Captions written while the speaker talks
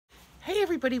Hey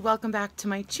everybody, welcome back to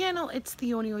my channel. It's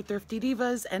Theoni with Thrifty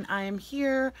Divas, and I am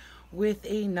here with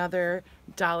another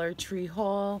Dollar Tree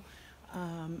haul.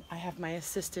 I have my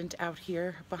assistant out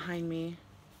here behind me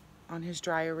on his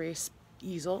dry erase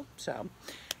easel, so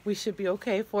we should be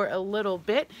okay for a little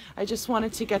bit. I just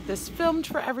wanted to get this filmed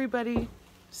for everybody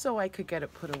so I could get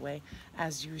it put away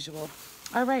as usual.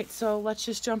 All right, so let's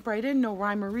just jump right in. No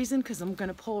rhyme or reason, because I'm going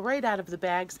to pull right out of the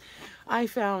bags. I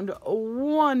found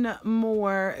one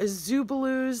more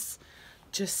Zubaloos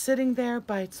just sitting there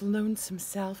by its lonesome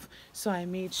self, so I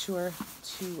made sure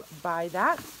to buy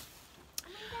that.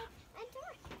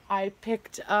 I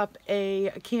picked up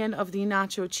a can of the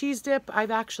nacho cheese dip.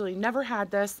 I've actually never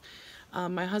had this.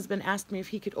 My husband asked me if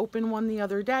he could open one the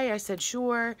other day. I said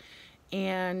sure.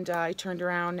 And I turned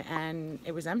around and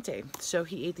it was empty. So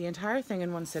he ate the entire thing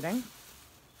in one sitting.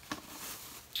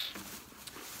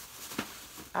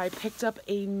 I picked up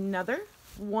another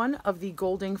one of the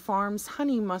Golding Farms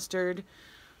honey mustard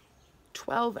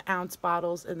 12-ounce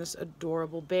bottles in this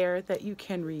adorable bear that you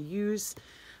can reuse.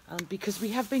 Because we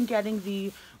have been getting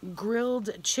the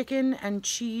grilled chicken and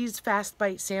cheese fast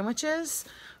bite sandwiches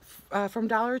from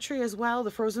Dollar Tree as well,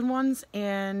 the frozen ones,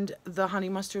 and the honey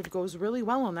mustard goes really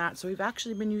well on that. So we've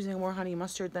actually been using more honey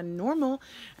mustard than normal,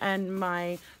 and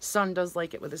my son does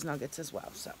like it with his nuggets as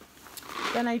well. So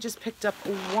then I just picked up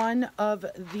one of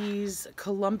these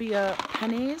Columbia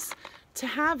pennies to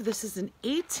have. This is an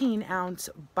 18-ounce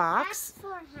box. That's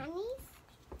for honeys?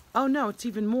 Oh no, it's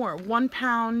even more. 1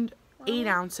 pound, 8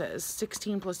 ounces,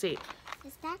 16 plus 8.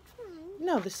 Is that for honey?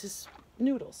 No, this is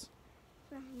noodles.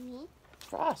 For me?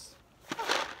 For us.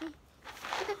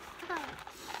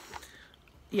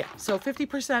 Yeah, so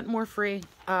 50% more free,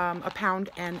 1.5 pounds,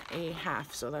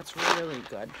 so that's really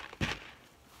good.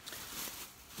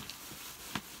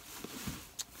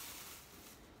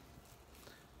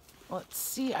 Let's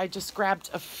see, I just grabbed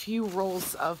a few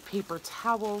rolls of paper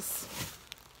towels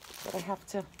that I have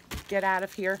to get out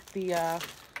of here. The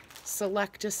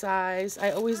select a size.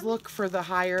 I always look for the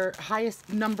highest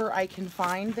number I can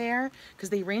find there, because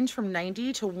they range from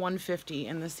 90 to 150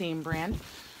 in the same brand.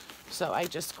 So I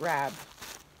just grab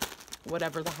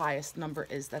whatever the highest number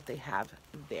is that they have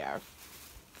there.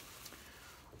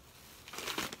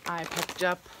 I picked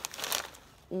up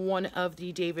one of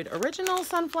the David Original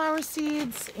sunflower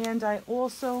seeds, and I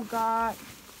also got,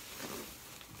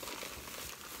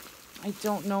 I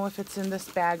don't know if it's in this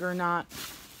bag or not,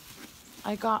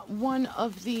 I got one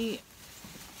of the,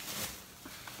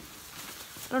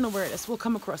 I don't know where it is. We'll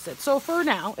come across it. So for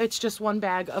now, it's just one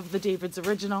bag of the David's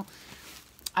Original.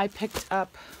 I picked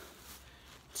up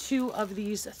 2 of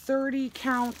these 30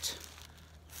 count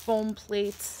foam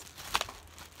plates.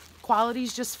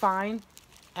 Quality's just fine,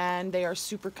 and they are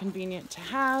super convenient to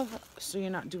have, so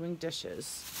you're not doing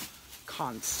dishes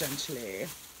constantly.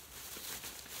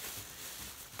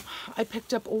 I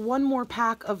picked up one more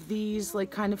pack of these, like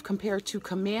kind of compared to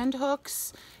command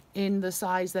hooks, in the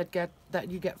size that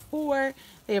you get 4.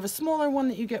 They have a smaller one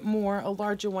that you get more, a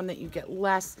larger one that you get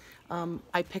less.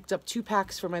 I picked up 2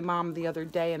 packs for my mom the other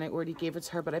day, and I already gave it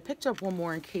to her, but I picked up one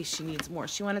more in case she needs more.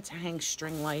 She wanted to hang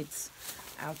string lights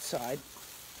outside.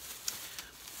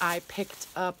 I picked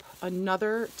up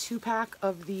another 2-pack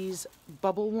of these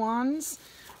bubble wands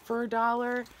for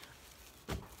 $1.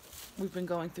 We've been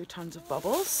going through tons of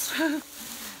bubbles.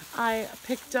 I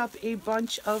picked up a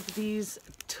bunch of these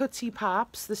Tootsie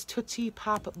Pops, this Tootsie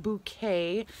Pop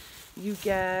bouquet. You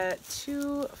get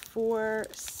 2, 4,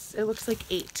 it looks like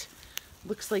 8.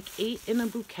 Looks like 8 in a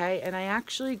bouquet, and I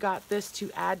actually got this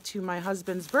to add to my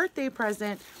husband's birthday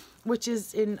present, which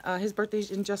is in, his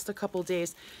birthday's in just a couple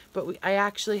days, but I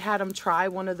actually had him try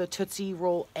one of the Tootsie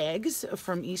Roll eggs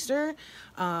from Easter,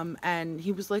 and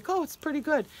he was like, oh, it's pretty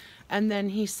good. And then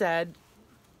he said,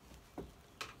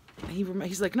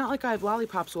 he's like, not like I have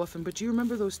lollipops often, but do you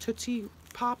remember those Tootsie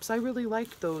Pops? I really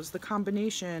liked those, the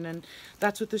combination, and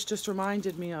that's what this just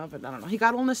reminded me of. And I don't know, he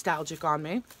got all nostalgic on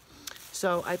me,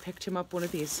 so I picked him up one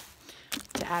of these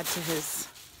to add to his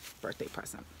birthday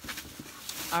present.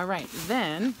 All right,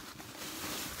 then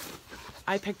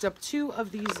I picked up 2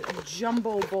 of these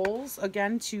jumbo bowls,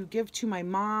 again, to give to my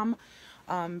mom,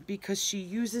 because she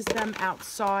uses them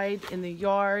outside in the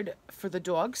yard for the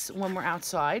dogs when we're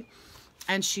outside.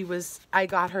 And I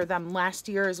got her them last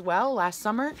year as well, last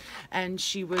summer, and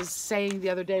she was saying the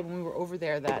other day when we were over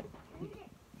there that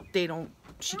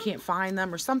she can't find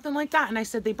them or something like that. And I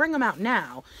said, they bring them out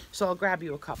now, so I'll grab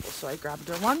you a couple. So I grabbed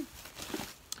her one.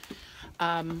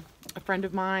 A friend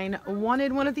of mine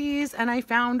wanted one of these, and I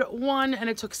found one, and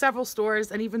it took several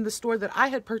stores, and even the store that I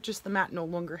had purchased them at no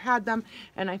longer had them,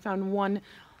 and I found one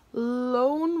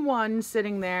lone one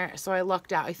sitting there, so I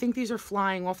lucked out. I think these are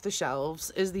flying off the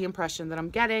shelves is the impression that I'm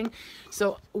getting.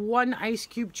 So one ice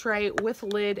cube tray with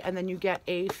lid, and then you get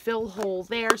a fill hole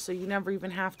there, so you never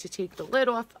even have to take the lid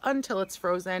off until it's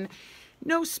frozen.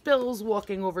 No spills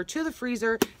walking over to the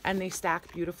freezer, and they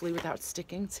stack beautifully without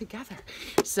sticking together.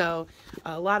 So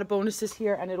a lot of bonuses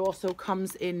here, and it also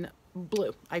comes in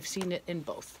blue. I've seen it in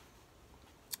both.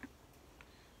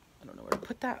 I don't know where to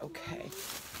put that. Okay.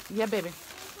 Yeah, baby.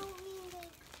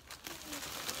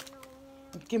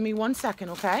 Give me 1 second,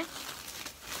 okay?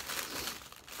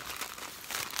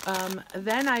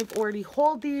 Then I've already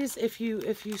hauled these. If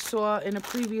you saw in a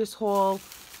previous haul,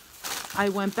 I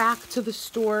went back to the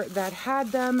store that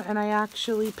had them, and I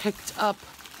actually picked up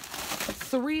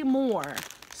 3 more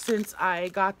since I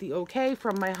got the okay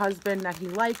from my husband that he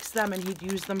likes them and he'd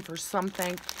use them for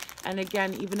something. And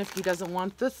again, even if he doesn't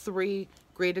want the 3,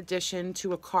 great addition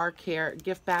to a car care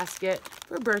gift basket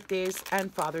for birthdays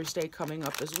and Father's Day coming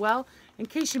up as well. In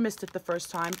case you missed it the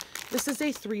first time, this is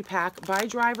a 3-pack by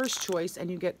Driver's Choice, and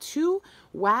you get 2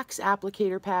 wax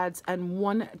applicator pads and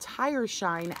 1 tire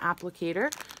shine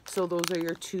applicator. So those are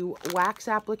your 2 wax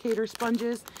applicator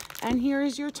sponges. And here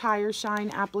is your tire shine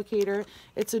applicator.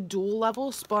 It's a dual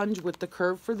level sponge with the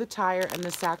curve for the tire, and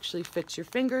this actually fits your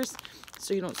fingers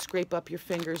so you don't scrape up your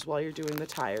fingers while you're doing the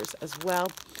tires as well.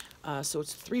 So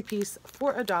it's 3-piece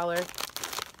for $1.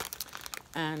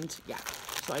 And yeah,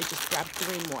 so I just grabbed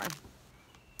 3 more.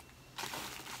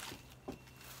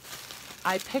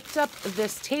 I picked up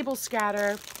this table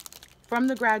scatter from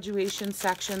the graduation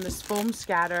section, this foam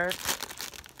scatter.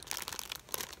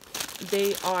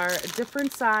 They are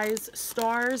different size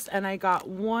stars, and I got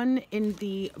 1 in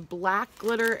the black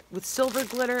glitter with silver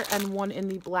glitter and 1 in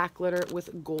the black glitter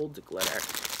with gold glitter.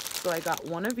 So I got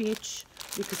 1 of each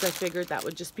because I figured that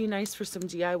would just be nice for some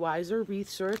DIYs or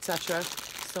wreaths or etc.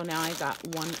 So now I got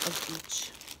 1 of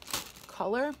each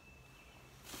color.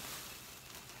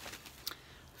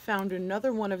 Found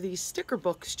another one of these sticker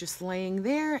books just laying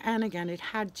there, and again, it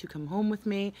had to come home with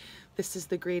me. This is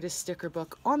the greatest sticker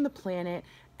book on the planet,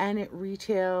 and it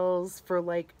retails for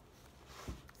like,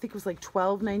 I think it was like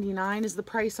 $12.99 is the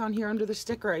price on here under the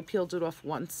sticker. I peeled it off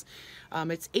once.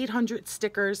 It's 800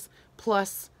 stickers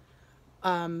plus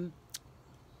bonus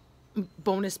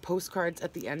postcards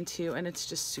at the end too, and it's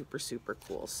just super, super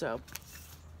cool. So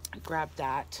I grabbed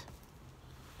that.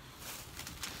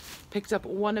 Picked up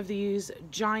 1 of these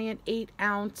giant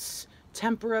 8-ounce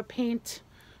tempera paint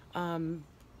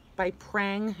by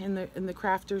Prang in the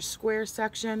Crafters Square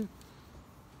section.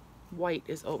 White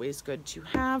is always good to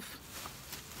have.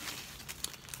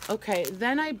 Okay,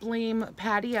 then I blame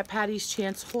Patty at Patty's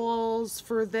Chance Hauls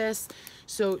for this.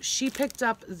 So she picked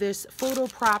up this photo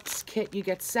props kit. You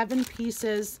get 7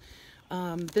 pieces.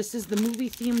 This is the movie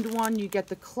themed one. You get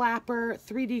the clapper,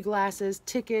 3D glasses,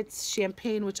 tickets,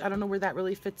 champagne, which I don't know where that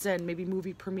really fits in. Maybe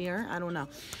movie premiere, I don't know.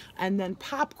 And then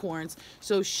popcorns.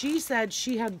 So she said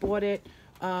she had bought it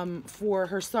for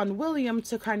her son William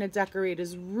to kind of decorate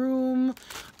his room.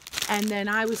 And then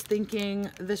I was thinking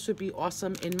this would be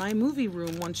awesome in my movie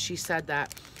room once she said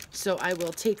that. So I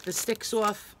will take the sticks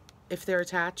off if they're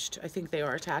attached. I think they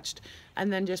are attached.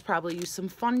 And then just probably use some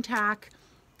fun tack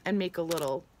and make a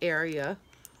little area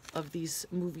of these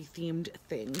movie themed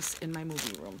things in my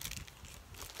movie room.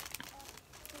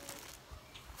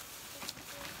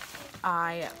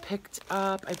 I picked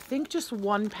up, I think, just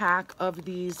 1 pack of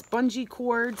these bungee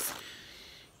cords.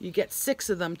 You get 6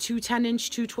 of them, 2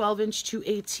 10-inch, 2 12-inch, 2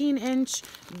 18-inch.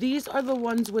 These are the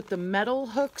ones with the metal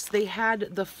hooks. They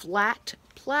had the flat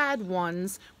plaid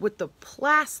ones with the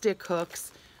plastic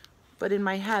hooks, but in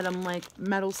my head, I'm like,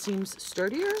 metal seems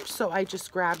sturdier, so I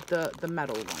just grabbed the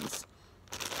metal ones.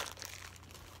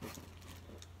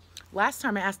 Last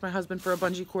time I asked my husband for a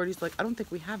bungee cord, he's like, I don't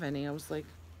think we have any. I was like,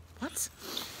 what?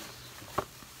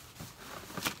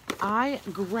 I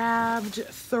grabbed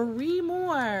 3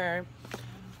 more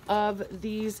of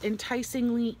these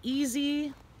enticingly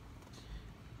easy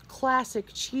classic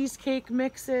cheesecake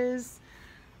mixes.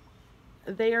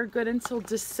 They are good until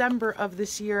December of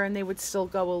this year, and they would still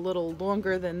go a little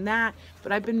longer than that,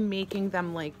 but I've been making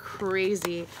them like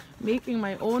crazy, making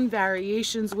my own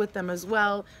variations with them as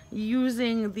well,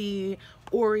 using the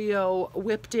Oreo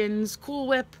Whipped-Ins Cool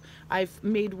Whip. I've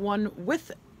made one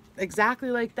with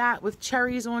exactly like that with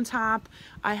cherries on top.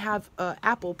 I have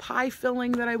apple pie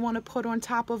filling that I want to put on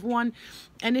top of one.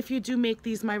 And if you do make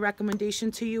these, my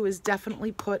recommendation to you is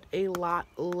definitely put a lot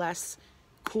less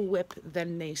Cool Whip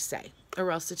than they say,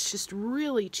 or else it's just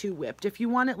really too whipped. If you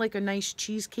want it like a nice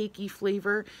cheesecakey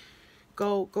flavor,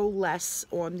 go less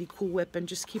on the Cool Whip and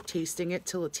just keep tasting it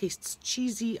till it tastes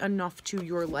cheesy enough to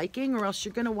your liking, or else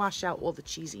you're gonna wash out all the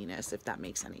cheesiness, if that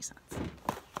makes any sense.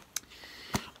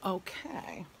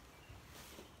 Okay.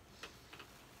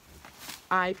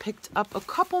 I picked up a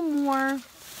couple more,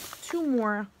 2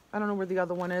 more, I don't know where the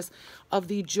other one is, of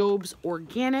the Job's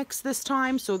Organics this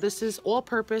time. So this is all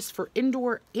purpose for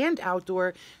indoor and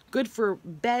outdoor, good for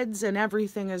beds and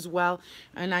everything as well.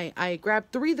 And I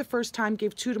grabbed 3 the first time,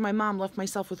 gave 2 to my mom, left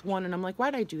myself with 1, and I'm like,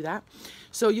 why'd I do that?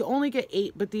 So you only get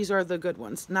 8, but these are the good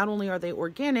ones. Not only are they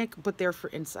organic, but they're for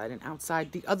inside and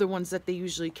outside. The other ones that they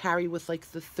usually carry with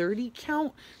like the 30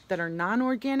 count that are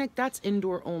non-organic, that's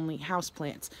indoor only,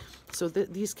 houseplants. So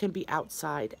these can be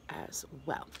outside as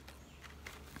well.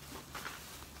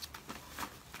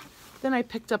 Then I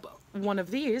picked up one of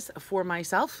these for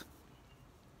myself.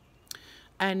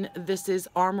 And this is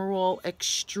Armor All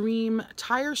Extreme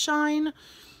Tire Shine.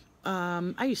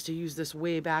 I used to use this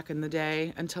way back in the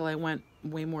day until I went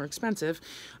way more expensive.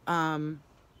 But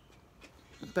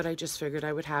I just figured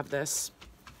I would have this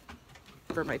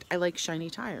for I like shiny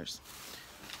tires.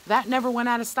 That never went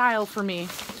out of style for me.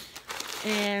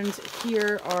 And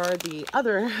here are the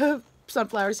other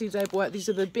sunflower seeds I bought. These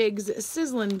are the Biggs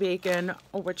Sizzling Bacon,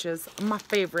 which is my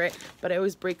favorite, but I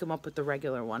always break them up with the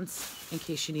regular ones in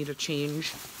case you need a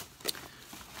change.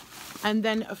 And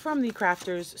then from the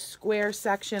Crafters Square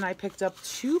section, I picked up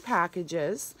 2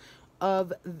 packages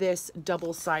of this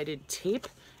double-sided tape.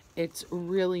 It's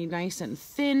really nice and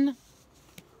thin,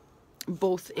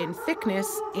 both in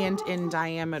thickness and in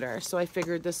diameter. So I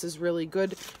figured this is really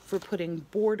good for putting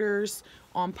borders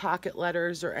on pocket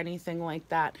letters or anything like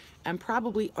that, and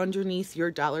probably underneath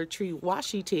your Dollar Tree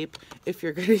washi tape if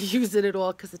you're going to use it at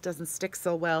all, because it doesn't stick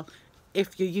so well.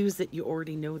 If you use it, you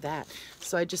already know that.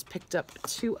 So I just picked up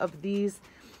 2 of these,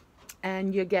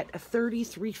 and you get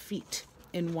 33 feet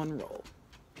in 1 roll.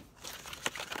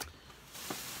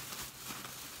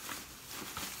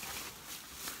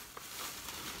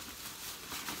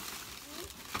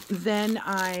 Then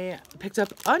I picked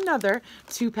up another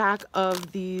 2-pack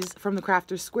of these from the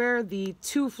Crafters Square, the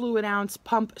 2 fluid ounce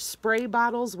pump spray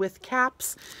bottles with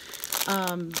caps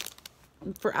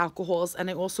for alcohols. And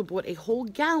I also bought a whole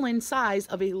gallon size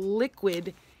of a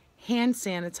liquid hand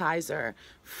sanitizer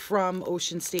from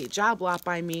Ocean State Job Lot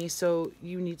by me. So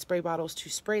you need spray bottles to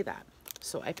spray that.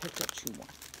 So I picked up 2 more.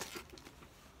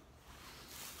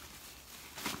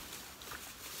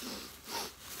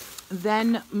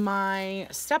 Then my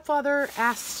stepfather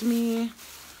asked me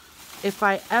if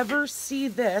I ever see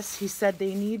this. He said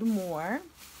they need more.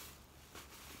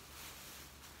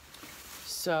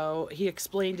 So he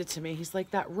explained it to me. He's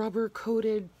like, that rubber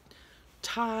coated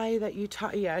tie that you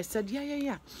tie. Yeah, I said,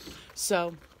 yeah.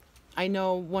 So I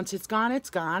know once it's gone, it's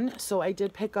gone. So I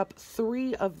did pick up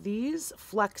 3 of these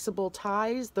flexible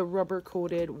ties, the rubber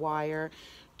coated wire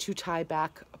to tie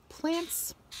back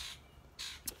plants.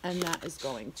 And that is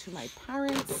going to my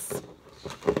parents.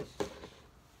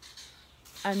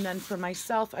 And then for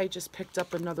myself, I just picked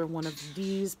up another one of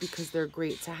these because they're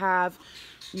great to have.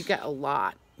 You get a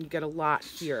lot. You get a lot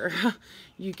here.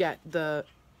 You get the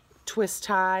twist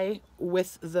tie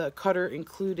with the cutter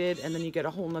included, and then you get a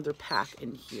whole nother pack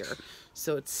in here.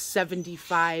 So it's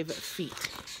 75 feet.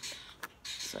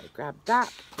 So I grabbed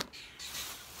that.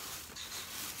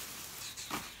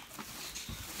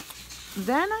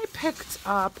 Then I picked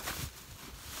up,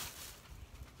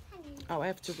 oh, I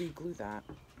have to re-glue that.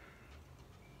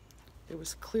 There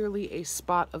was clearly a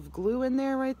spot of glue in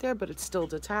there right there, but it's still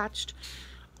detached.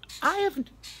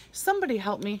 Somebody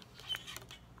help me.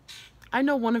 I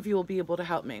know one of you will be able to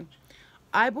help me.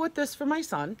 I bought this for my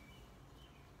son.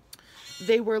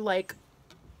 They were like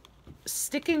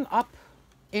sticking up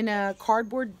in a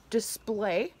cardboard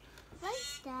display.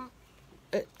 What's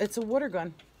that? It's a water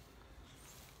gun.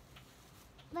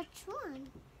 Which one?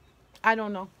 I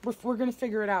don't know. We're going to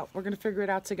figure it out. We're going to figure it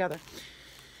out together.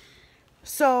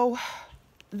 So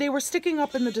they were sticking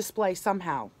up in the display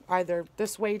somehow, either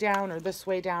this way down or this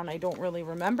way down. I don't really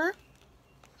remember.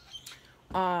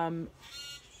 But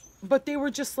they were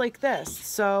just like this.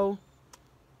 So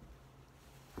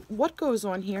what goes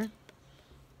on here?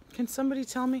 Can somebody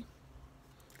tell me?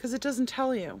 Because it doesn't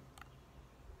tell you.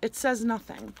 It says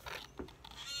nothing.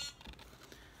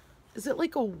 Is it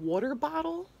like a water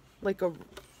bottle? Like a...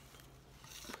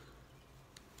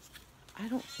 I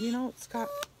don't... You know, it's got...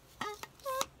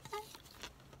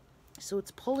 So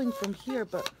it's pulling from here,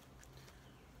 but...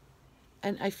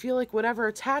 And I feel like whatever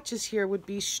attaches here would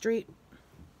be straight...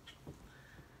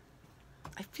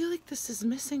 I feel like this is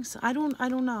missing... I don't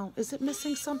know. Is it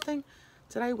missing something?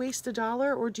 Did I waste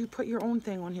 $1, or do you put your own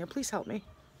thing on here? Please help me.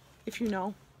 If you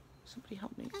know. Somebody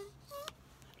help me.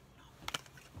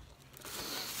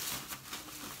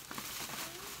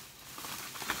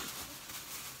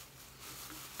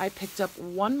 I picked up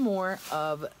one more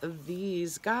of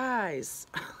these guys.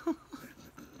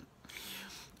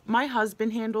 My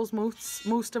husband handles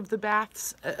most of the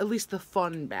baths, at least the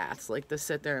fun baths, like the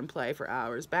sit there and play for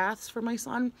hours baths for my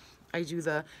son. I do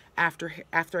the after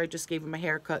I just gave him a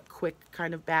haircut, quick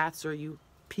kind of baths, or you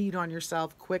peed on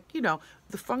yourself, quick, you know,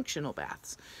 the functional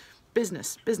baths,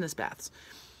 business baths.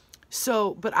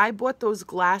 So, but I bought those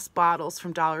glass bottles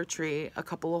from Dollar Tree a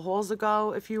couple of hauls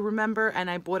ago, if you remember, and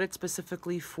I bought it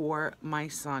specifically for my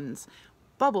son's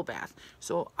bubble bath.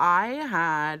 So I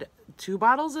had 2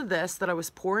 bottles of this that I was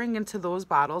pouring into those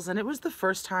bottles, and it was the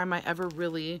first time I ever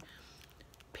really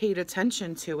paid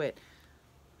attention to it.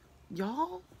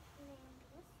 Y'all,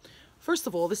 first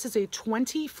of all, this is a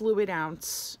 20 fluid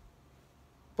ounce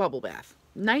bubble bath.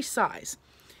 Nice size.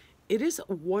 It is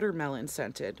watermelon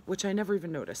scented, which I never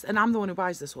even noticed. And I'm the one who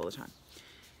buys this all the time.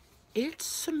 It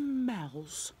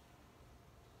smells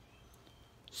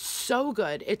so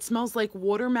good. It smells like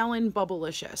watermelon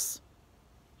bubblicious.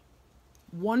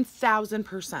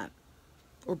 1000%.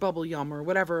 Or bubble yum or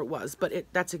whatever it was. But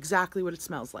that's exactly what it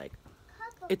smells like.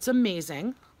 It's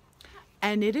amazing.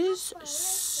 And it is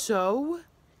so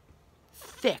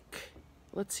thick.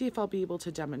 Let's see if I'll be able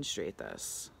to demonstrate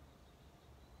this.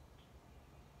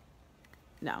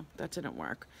 No, that didn't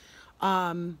work.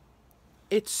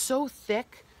 It's so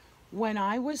thick. When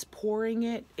I was pouring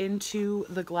it into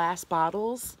the glass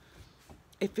bottles,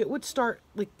 if it would start,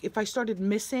 like, if I started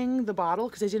missing the bottle,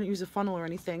 because I didn't use a funnel or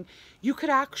anything, you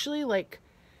could actually, like,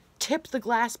 tip the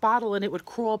glass bottle and it would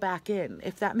crawl back in.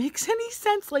 If that makes any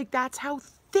sense, like, that's how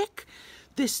thick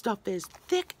this stuff is.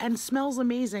 Thick and smells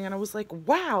amazing. And I was like,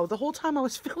 wow, the whole time I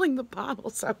was filling the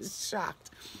bottles, I was shocked.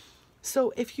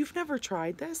 So if you've never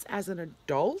tried this as an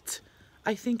adult,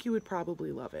 I think you would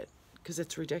probably love it because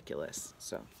it's ridiculous.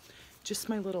 So just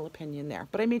my little opinion there.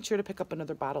 But I made sure to pick up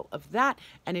another bottle of that,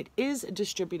 and it is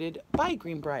distributed by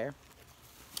Greenbrier.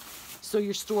 So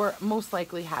your store most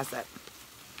likely has it.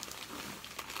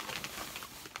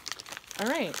 All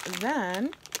right,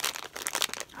 then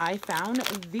I found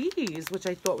these, which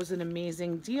I thought was an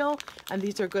amazing deal. And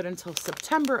these are good until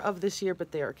September of this year,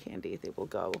 but they are candy. They will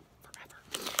go forever.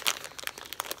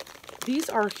 These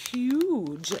are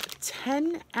huge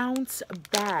 10-ounce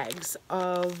bags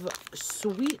of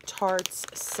Sweet Tarts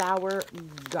sour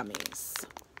gummies.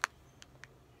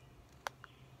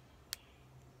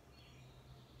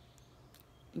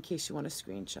 In case you want a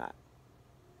screenshot.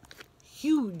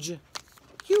 Huge,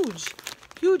 huge,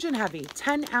 huge and heavy.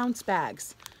 10-ounce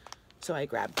bags. So I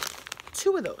grabbed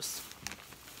 2 of those.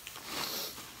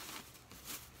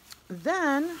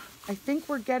 Then I think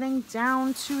we're getting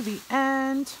down to the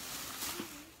end.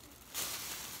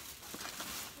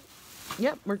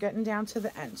 Yep, we're getting down to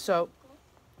the end. So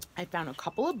I found a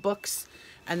couple of books,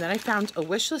 and then I found a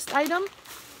wish list item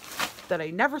that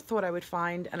I never thought I would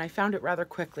find, and I found it rather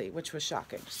quickly, which was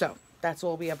shocking. So that's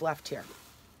all we have left here.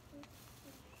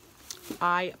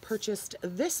 I purchased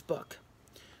this book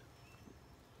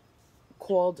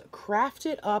called Craft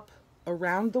It Up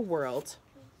Around the World,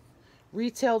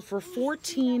 retailed for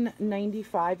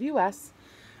 $14.95 US.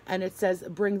 And it says,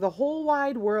 bring the whole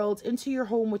wide world into your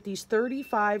home with these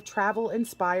 35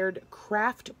 travel-inspired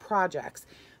craft projects.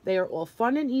 They are all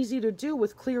fun and easy to do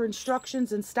with clear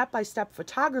instructions and step-by-step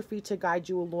photography to guide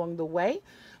you along the way.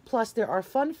 Plus, there are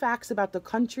fun facts about the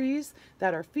countries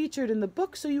that are featured in the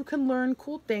book so you can learn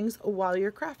cool things while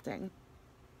you're crafting.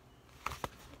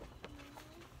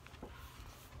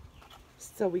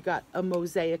 So we got a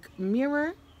mosaic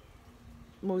mirror,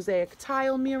 mosaic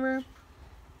tile mirror.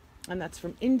 And that's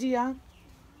from India.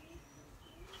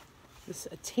 This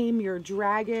a Tame Your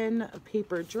Dragon, a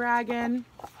paper dragon.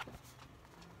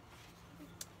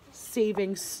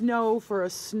 Saving Snow for a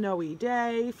Snowy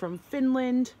Day from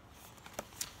Finland.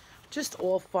 Just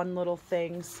all fun little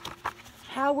things.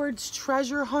 Howard's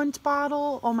Treasure Hunt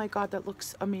bottle. Oh my God, that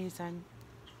looks amazing.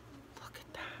 Look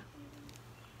at that.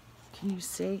 Can you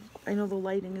see? I know the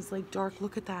lighting is like dark.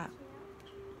 Look at that.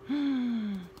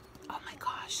 Oh my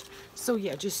gosh. So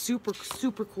yeah, just super,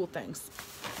 super cool things.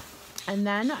 And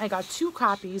then I got 2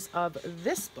 copies of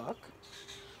this book.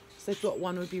 So I thought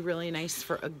one would be really nice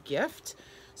for a gift.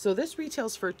 So this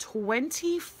retails for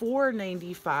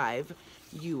 $24.95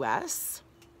 US.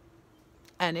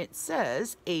 And it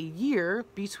says A Year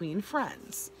Between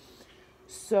Friends.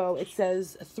 So it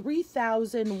says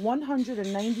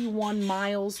 3,191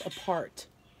 miles apart.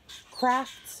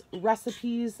 Crafts,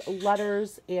 recipes,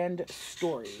 letters, and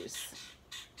stories.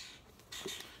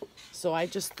 So I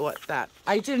just thought that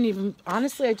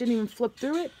honestly, I didn't even flip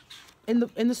through it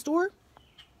in the store.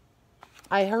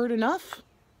 I heard enough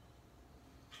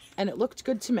and it looked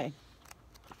good to me.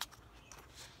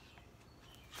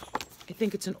 I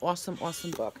think it's an awesome,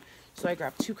 awesome book. So I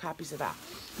grabbed 2 copies of that.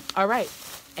 All right.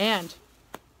 And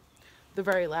the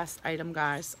very last item,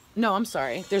 guys. No, I'm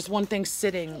sorry. There's one thing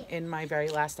sitting in my very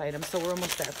last item. So we're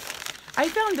almost there. I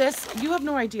found this. You have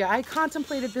no idea. I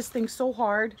contemplated this thing so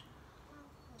hard.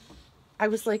 I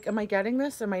was like, am I getting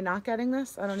this? Am I not getting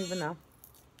this? I don't even know.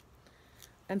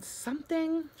 And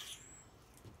something,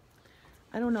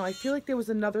 I don't know. I feel like there was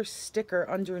another sticker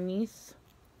underneath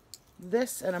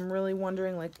this, and I'm really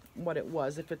wondering like what it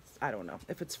was. If it's, I don't know,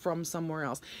 if it's from somewhere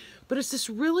else. But it's this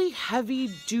really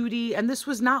heavy duty, and this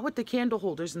was not with the candle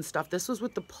holders and stuff. This was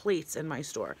with the plates in my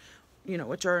store, you know,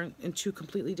 which are in 2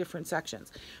 completely different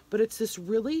sections. But it's this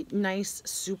really nice,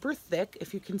 super thick,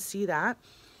 if you can see that,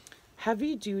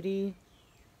 heavy duty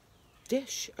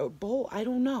dish or bowl, I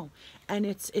don't know, and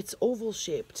it's oval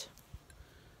shaped.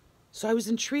 So I was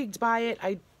intrigued by it.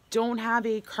 I don't have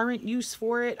a current use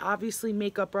for it, obviously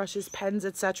makeup brushes, pens,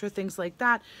 etc., things like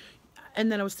that. And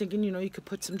then I was thinking, you know, you could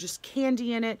put some just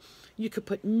candy in it, you could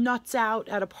put nuts out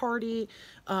at a party,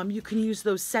 you can use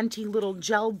those scenty little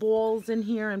gel balls in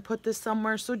here and put this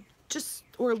somewhere. So just,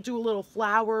 or do a little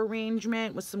flower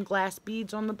arrangement with some glass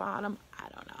beads on the bottom, I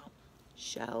don't know,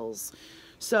 shells.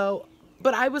 So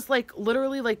but I was like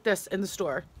literally like this in the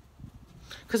store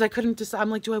because I couldn't decide. I'm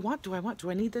like, do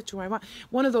I need this? Do I want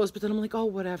one of those? But then I'm like, oh,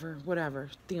 whatever,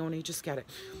 Theone, just get it.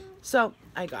 So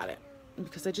I got it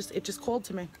because it just called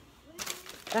to me.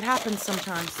 That happens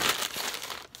sometimes.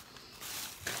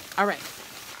 All right,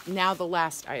 now the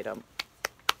last item.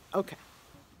 Okay.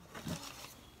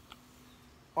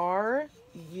 Are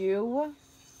you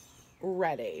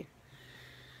ready?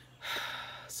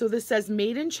 So this says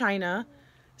Made in China,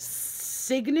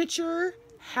 Signature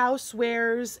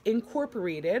Housewares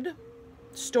Incorporated,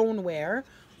 stoneware,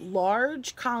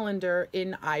 large colander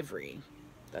in ivory.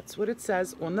 That's what it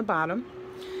says on the bottom.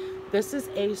 This is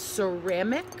a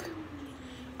ceramic,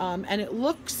 and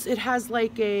it has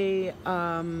like a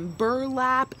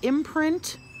burlap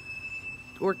imprint,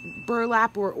 or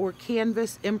burlap or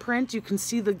canvas imprint. You can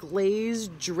see the glaze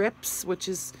drips, which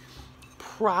is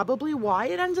probably why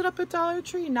it ended up at Dollar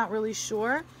Tree. Not really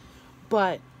sure,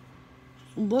 but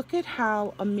look at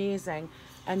how amazing.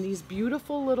 And these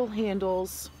beautiful little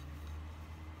handles.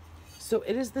 So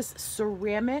it is this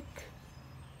ceramic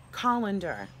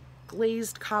colander,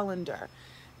 glazed colander.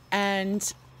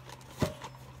 And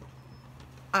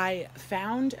I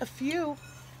found a few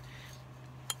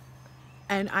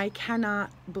and I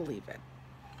cannot believe it.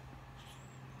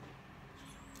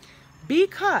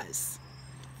 Because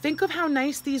think of how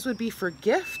nice these would be for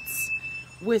gifts,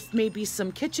 with maybe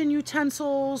some kitchen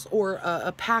utensils or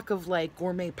a pack of like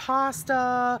gourmet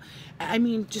pasta. I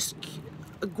mean, just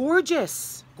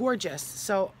gorgeous, gorgeous.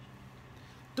 So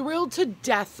thrilled to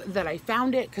death that I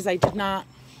found it, because I did not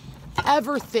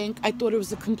ever think, I thought it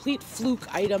was a complete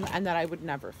fluke item and that I would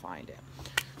never find it.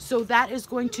 So that is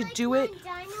going to do it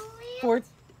for,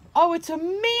 oh, it's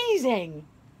amazing.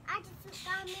 I just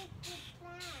gotta make the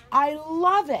plan. I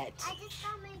love it. I just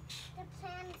gotta make the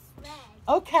plans red.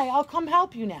 Okay, I'll come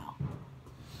help you now.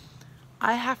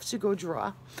 I have to go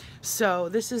draw. So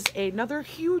this is another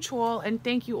huge haul, and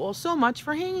thank you all so much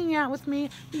for hanging out with me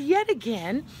yet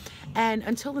again. And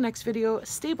until the next video,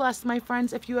 stay blessed, my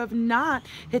friends. If you have not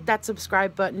hit that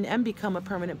subscribe button and become a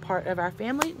permanent part of our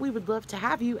family, we would love to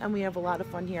have you, and we have a lot of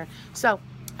fun here. So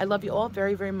I love you all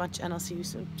very, very much, and I'll see you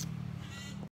soon.